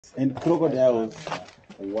And crocodiles.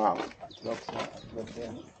 Wow.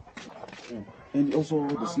 And also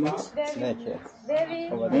the snakes. Snake, yes. Baby,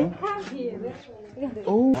 Over there. come here.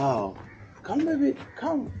 Oh wow. Come baby,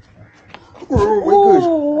 come. Oh my gosh.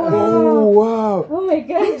 Oh wow. Oh my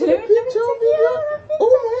God. Look at the picture video.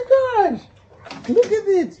 Oh my gosh. Look at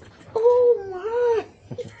it. Oh my.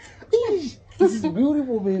 Eesh. This is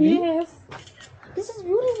beautiful, baby. Yes. This is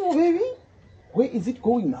beautiful, baby. Where is it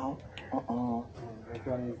going now? That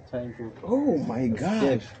one is trying to. Oh my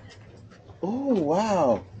gosh. Oh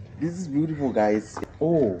wow. This is beautiful, guys.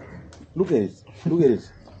 Oh, look at it. Look at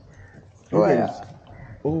it. Look at it.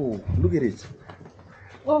 Oh, look at it.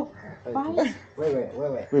 Oh, bye. Wait.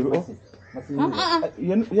 Wait, oh.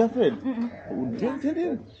 You're afraid? Mm-mm. Don't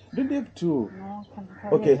you have to? No, come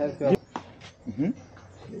Okay. here.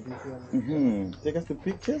 Take us the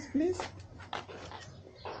pictures, please.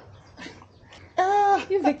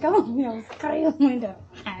 You become your scream with the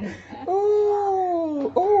hand.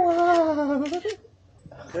 Oh wow.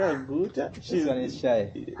 Yeah, good. This one is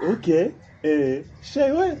shy. Okay.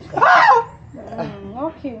 Shy what?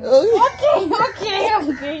 Okay.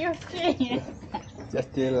 Okay. Just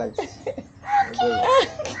relax.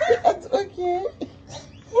 That's okay.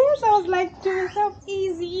 Yes, I was like to myself,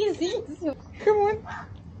 easy. Come on.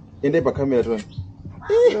 And then come here, run.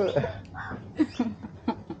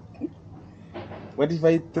 What if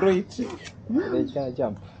I throw it? They can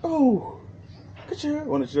jump. Oh, I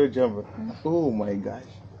want to show jump. Oh my gosh.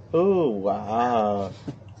 Oh wow.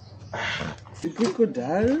 The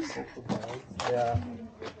crocodiles. Yeah.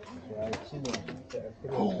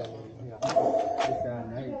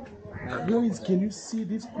 Guys, can you see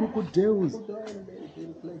these crocodiles?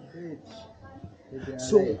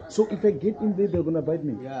 So if I get in there, they're gonna bite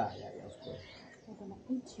me. Yeah, of course. I'm gonna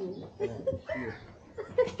eat you.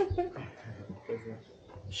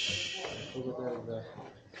 Crocodiles are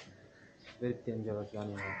very dangerous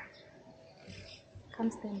animal. Come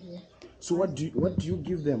stand here. So what do you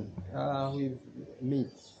give them? With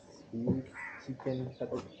meat, beef, chicken, but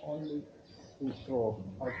only to throw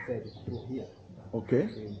outside to here. Okay.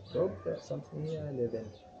 We drop something here and then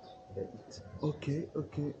they eat. Okay. So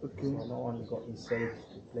no one go inside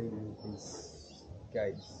to play with these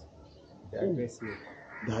guys. They're aggressive.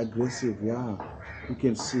 They're aggressive, yeah. You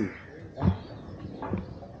can see.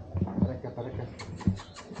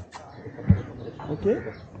 Okay.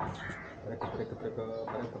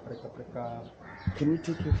 Can we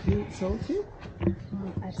take a few selfie?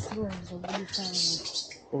 I swear, it's a really fun.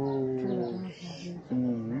 Oh.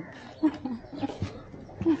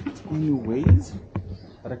 Anyways.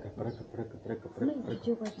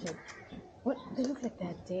 What? They look like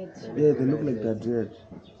they're dead. Yeah, they look like they're dead.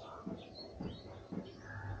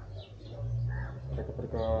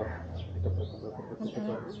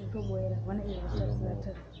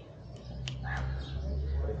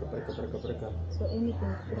 So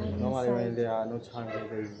anything. Normally when they are not hungry,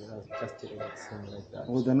 they just relaxing like that.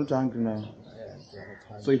 Oh, they're not hungry now. Yeah, they are not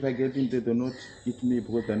hungry. So if I get in there, they'll not eat me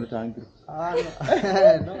because they're not hungry.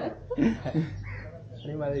 No.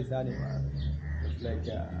 Animal is animal. It's like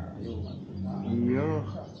a human. Yeah.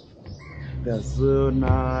 They're so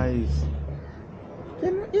nice.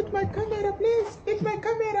 Can you eat my camera, please? Eat my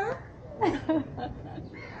camera. Can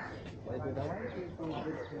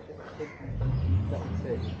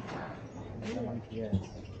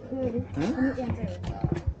you enter?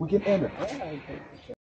 We can end it.